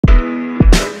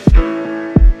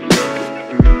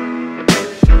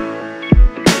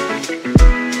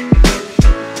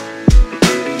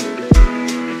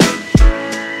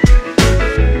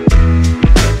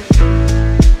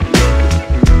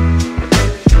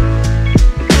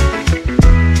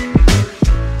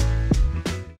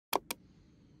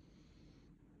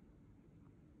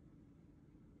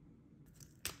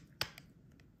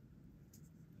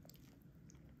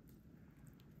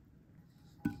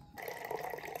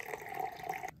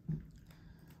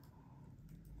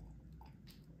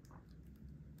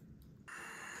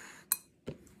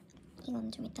이건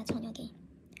좀 이따 저녁에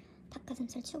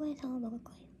닭가슴살 추가해서 먹을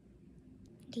거예요.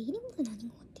 이게 1인분은 아닌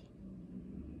것 같아요.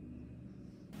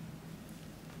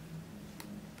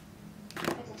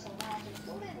 그래서 제가 좀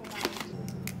또래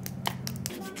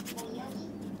이야기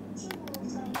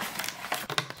친구처럼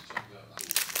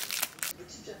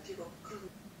진짜 비가 그런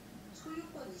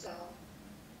소유권이죠.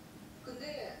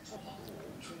 근데 저 봐도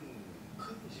엄청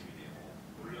큰 집이네요.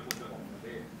 몰려본 적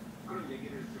없는데 그런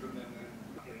얘기를 들으면은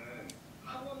앞에는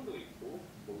학원도 있고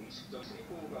뭐 음식점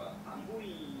출입구가 안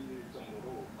보일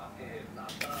정도로 앞에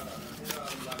낫다라는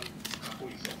생각만 갖고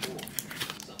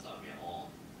있었다면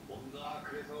뭔가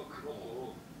그래서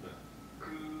그것도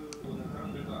그 오는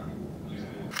사람들도 아니고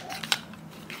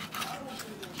바로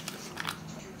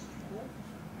지켜주고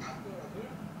답변을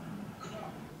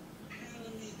그냥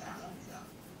표현이 나갑니다.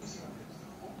 이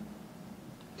생각했어요.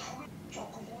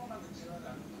 조금 호감한 냄새가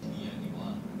나는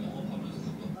이야기와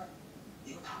영업하면서도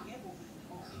이거 당해보면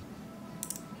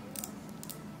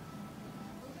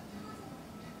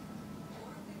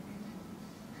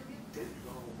제일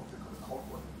유명한 검색하면 나올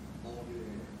거예요.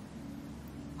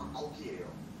 거기에요.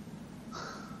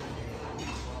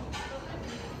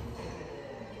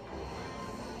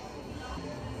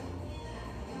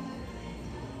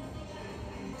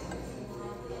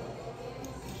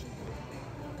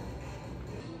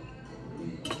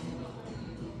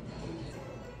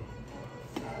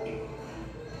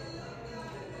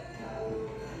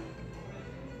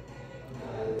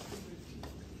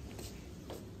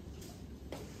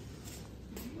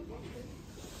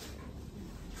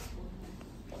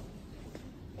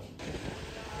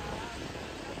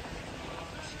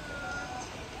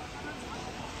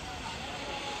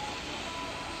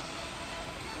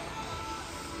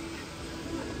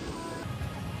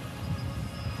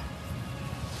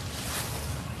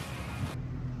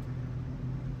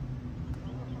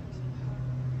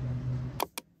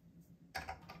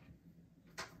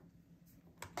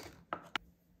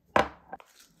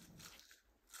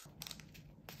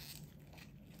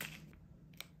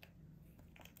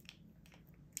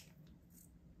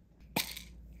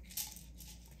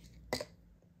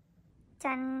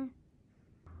 짠!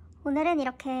 오늘은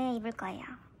이렇게 입을 거예요.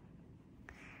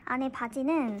 안에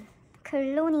바지는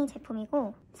글로니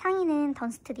제품이고 상의는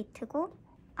던스트 니트고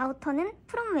아우터는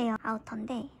프롬웨어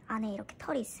아우터인데 안에 이렇게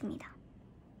털이 있습니다.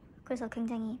 그래서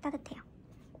굉장히 따뜻해요.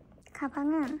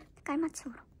 가방은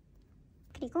깔맞춤으로,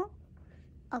 그리고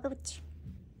어그부츠.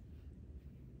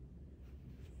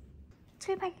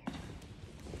 출발!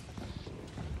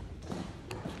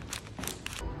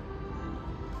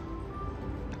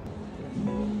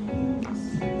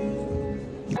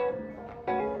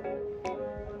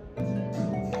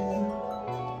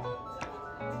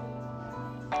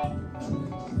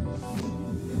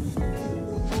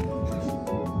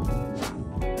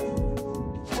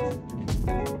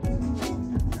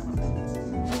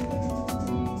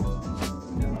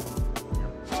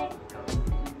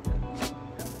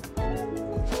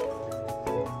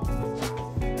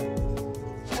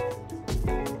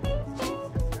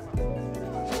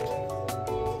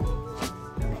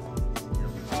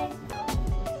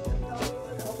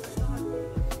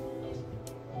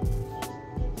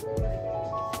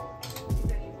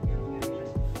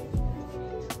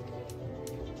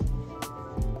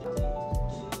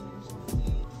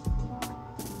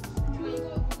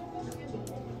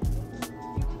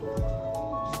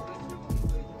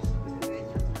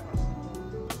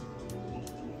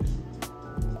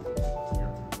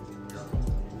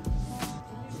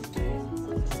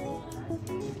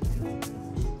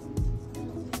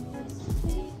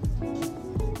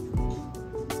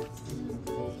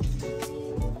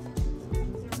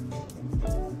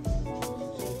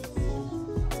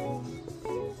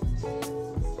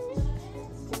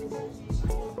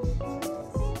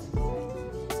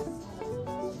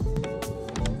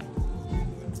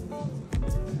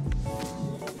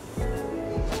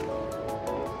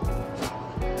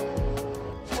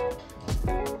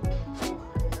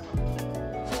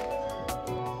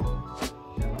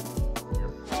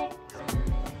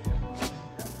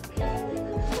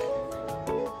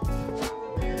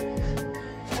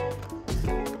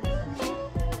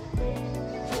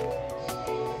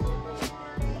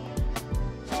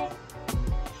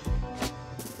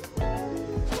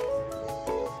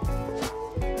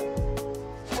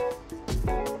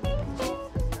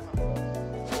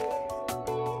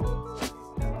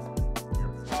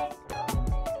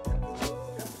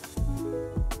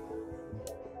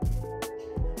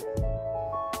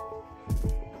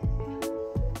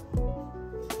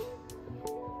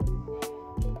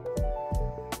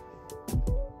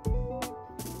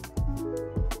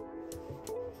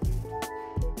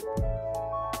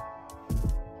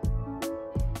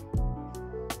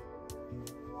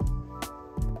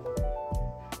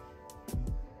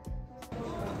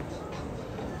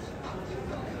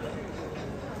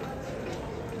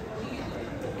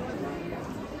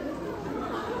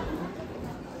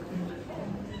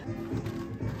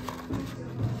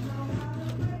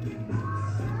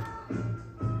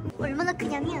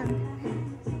 왜냐면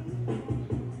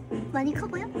많이 커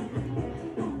보여?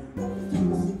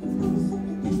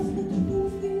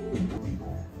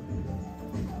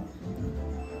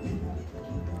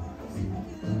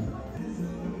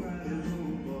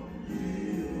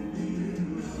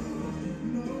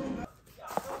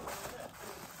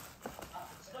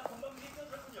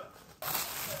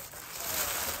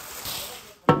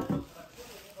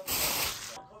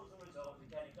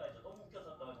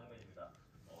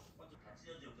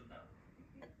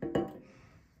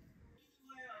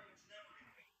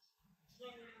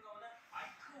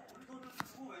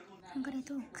 안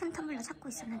그래도 큰 텀블러 찾고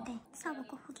있었는데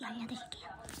써보고 후기 알려드릴게요.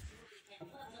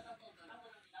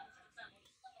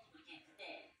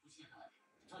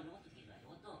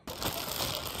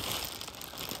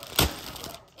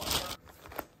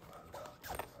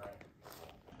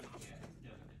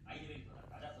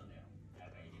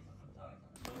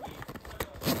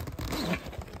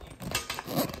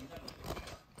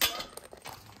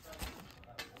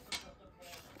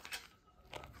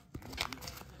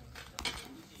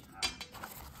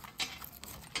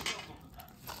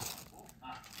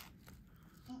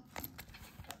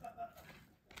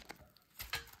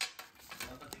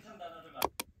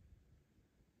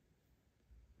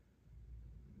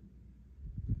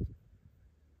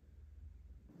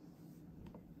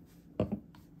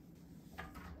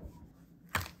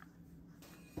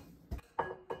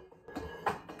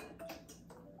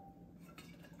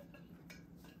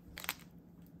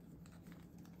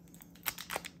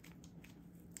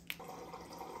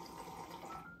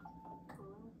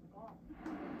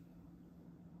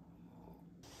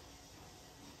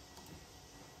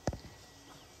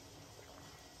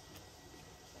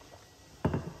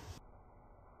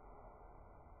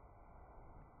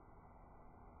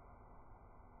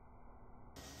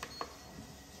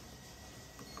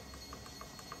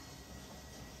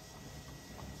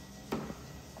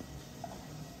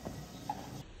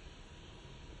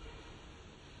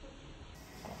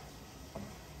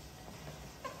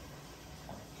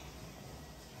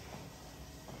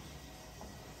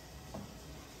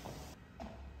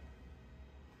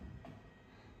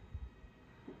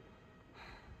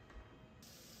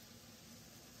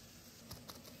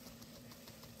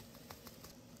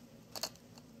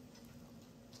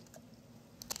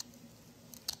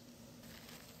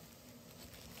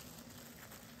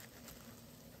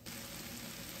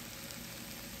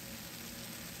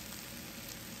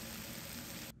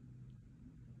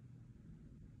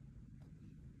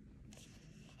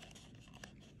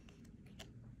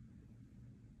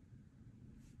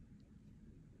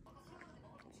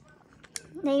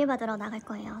 네일 받으러 나갈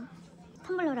거예요.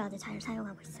 텀블러를 아주 잘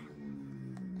사용하고 있어요.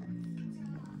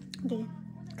 이게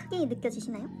크게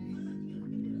느껴지시나요?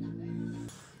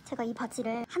 제가 이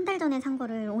바지를 한 달 전에 산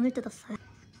거를 오늘 뜯었어요.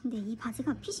 근데 이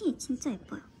바지가 핏이 진짜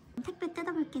예뻐요. 택배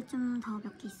뜯어볼 게 좀 더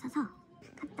몇 개 있어서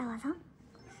갔다 와서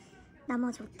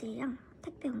나머지 옷들이랑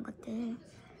택배 온 것들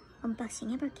언박싱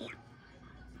해볼게요.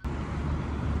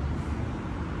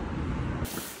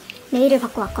 네일을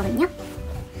받고 왔거든요.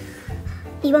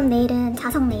 이번 네일은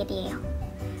자석 네일이에요.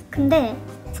 근데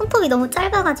손톱이 너무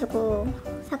짧아가지고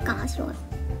약간 아쉬워요.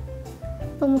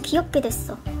 너무 귀엽게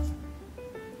됐어.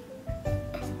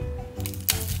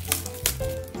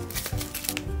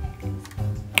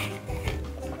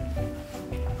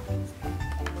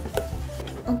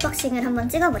 언박싱을 한번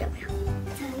찍어보려고요.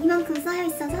 자, 이만큼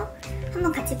쌓여있어서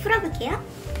한번 같이 풀어볼게요.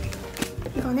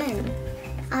 이거는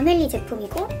아멜리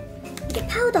제품이고 이게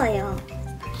파우더예요.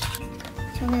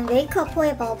 저는 메이크업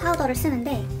포에버 파우더를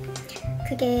쓰는데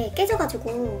그게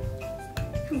깨져가지고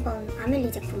한번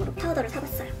아멜리 제품으로 파우더를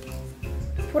사봤어요.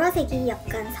 보라색이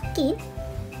약간 섞인,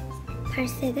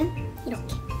 발색은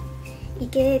이렇게.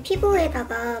 이게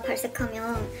피부에다가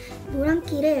발색하면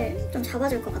노란기를 좀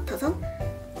잡아줄 것 같아서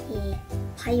이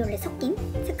바이올렛 섞인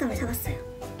색감을 사봤어요.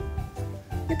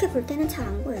 이렇게 볼 때는 잘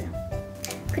안 보여요.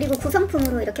 그리고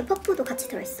구성품으로 이렇게 퍼프도 같이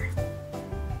들어있어요.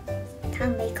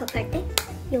 다음 메이크업 할 때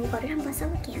요거를 한번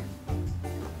써볼게요.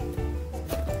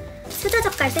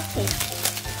 수저젓갈 세트예요.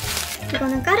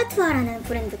 이거는 까르투아라는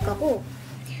브랜드 거고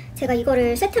제가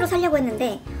이거를 세트로 사려고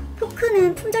했는데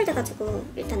포크는 품절돼가지고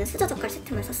일단은 수저젓갈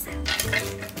세트만 샀어요.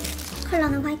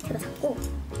 컬러는 화이트로 샀고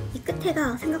이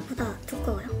끝에가 생각보다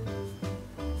두꺼워요.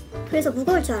 그래서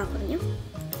무거울 줄 알았거든요.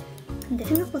 근데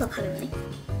생각보다 가볍네.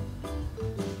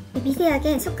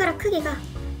 미세하게 숟가락 크기가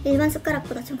일반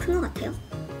숟가락보다 좀 큰 것 같아요.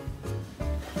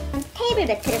 테이블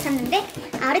매트를 샀는데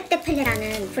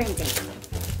아르테펠레라는 브랜드예요.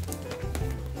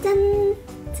 짠!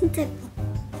 진짜 예뻐.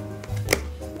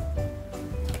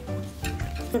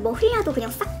 뭐 흘려도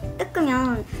그냥 싹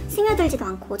뜯으면 스며들지도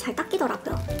않고 잘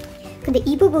닦이더라고요. 근데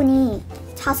이 부분이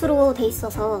자수로 돼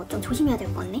있어서 좀 조심해야 될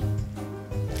것 같네.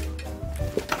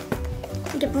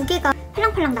 이게 무게가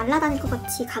팔랑팔랑 날아다닐 것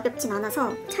같이 가볍진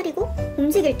않아서 차리고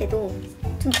움직일 때도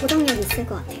좀 고정력이 있을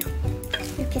것 같아요.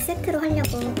 이렇게 세트로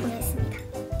하려고 보냈습니다.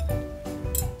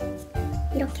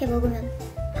 이렇게 먹으면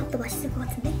밥도 맛있을 것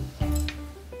같은데?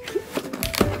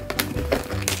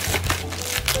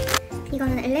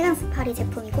 이거는 엘레강스 파리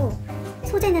제품이고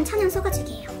소재는 천연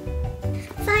소가죽이에요.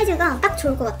 사이즈가 딱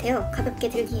좋을 것 같아요. 가볍게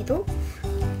들기에도.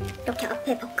 이렇게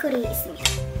앞에 버클이 있습니다.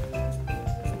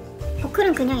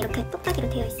 버클은 그냥 이렇게 똑딱이로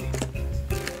되어 있어요.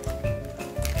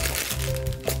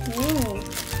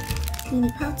 오, 미니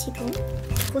파우치도.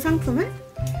 구성품은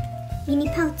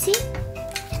미니 파우치,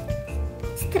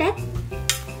 스트랩,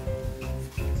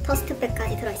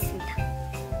 더스트백까지 들어있습니다.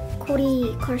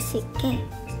 고리 걸 수 있게.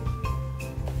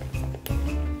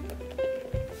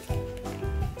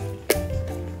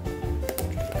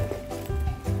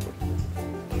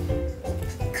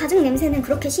 가죽 냄새는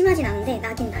그렇게 심하진 않은데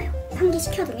나긴 나요.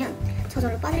 환기시켜두면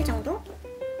저절로 빠질 정도?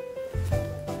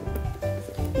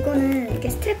 이거는 이렇게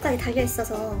스트랩까지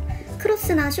달려있어서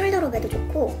크로스나 숄더로 매도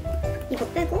좋고, 이거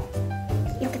빼고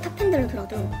이렇게 탑핸들로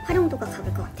들어도 활용도가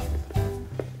가볼 것 같아요.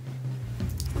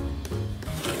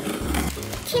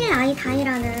 킬 아이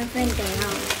다이라는 브랜드예요.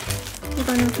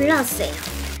 이거는 블라우스예요.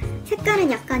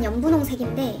 색깔은 약간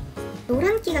연분홍색인데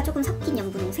노란기가 조금 섞인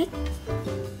연분홍색?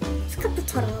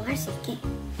 스카프처럼 할 수 있게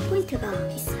포인트가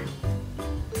있어요.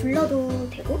 둘러도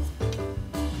되고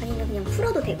아니면 그냥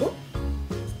풀어도 되고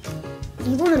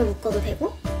리본으로 묶어도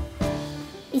되고.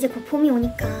 이제 곧 봄이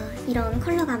오니까 이런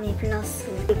컬러감의 블라우스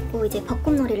입고 이제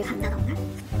벚꽃놀이를 간다던가.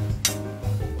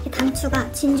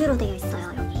 단추가 진주로 되어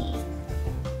있어요. 여기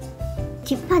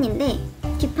뒷판인데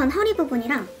뒷판 허리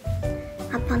부분이랑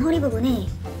앞판 허리 부분에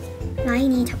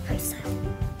라인이 잡혀 있어요.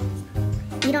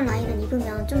 이런 라인은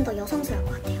입으면 좀 더 여성스러울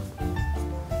것 같아요.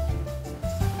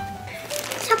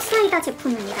 샵사이다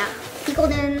제품입니다.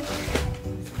 이거는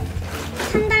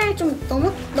한 달 좀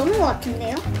넘은 것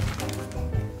같은데요?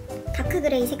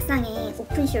 다크그레이 색상의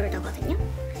오픈숄더거든요.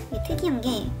 이게 특이한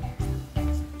게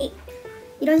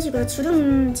이런 식으로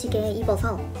주름지게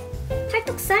입어서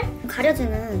팔뚝살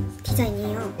가려주는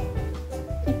디자인이에요.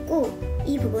 입고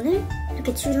이 부분을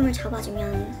이렇게 주름을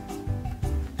잡아주면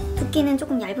두께는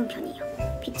조금 얇은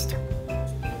편이에요. 비치죠?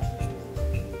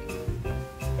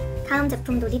 다음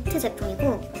제품도 니트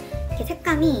제품이고 이렇게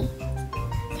색감이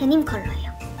데님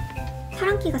컬러예요.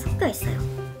 파란기가 섞여 있어요.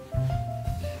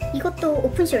 이것도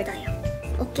오픈숄더예요.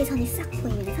 어깨선이 싹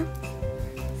보이면서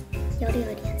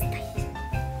여리여리한 스타일.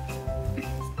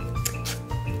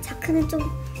 자크는 좀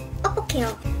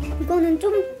뻑뻑해요. 이거는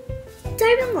좀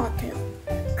짧은 것 같아요.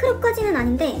 크롭까지는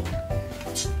아닌데.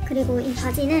 그리고 이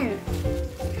바지는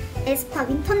에스파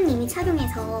윈터님이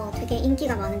착용해서 되게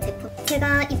인기가 많은 제품.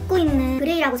 제가 입고 있는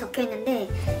그레이라고 적혀있는데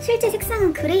실제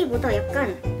색상은 그레이보다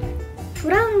약간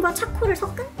브라운과 차코를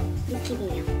섞은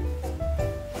느낌이에요.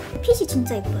 핏이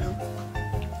진짜 예뻐요.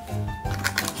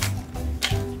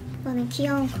 이거는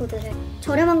귀여운 코드를.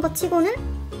 저렴한 것 치고는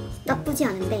나쁘지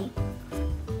않은데,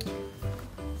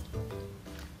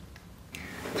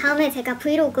 다음에 제가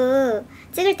브이로그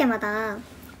찍을 때마다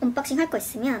언박싱 할 거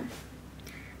있으면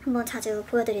한번 자주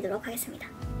보여드리도록 하겠습니다.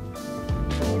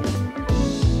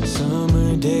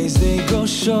 Summer days they go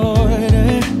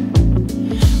shorter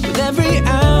with every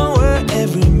hour,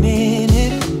 every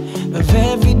minute of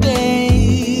every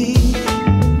day.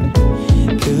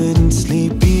 Couldn't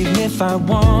sleep even if I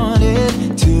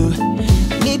wanted to.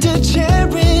 Need to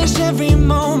cherish every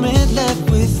moment.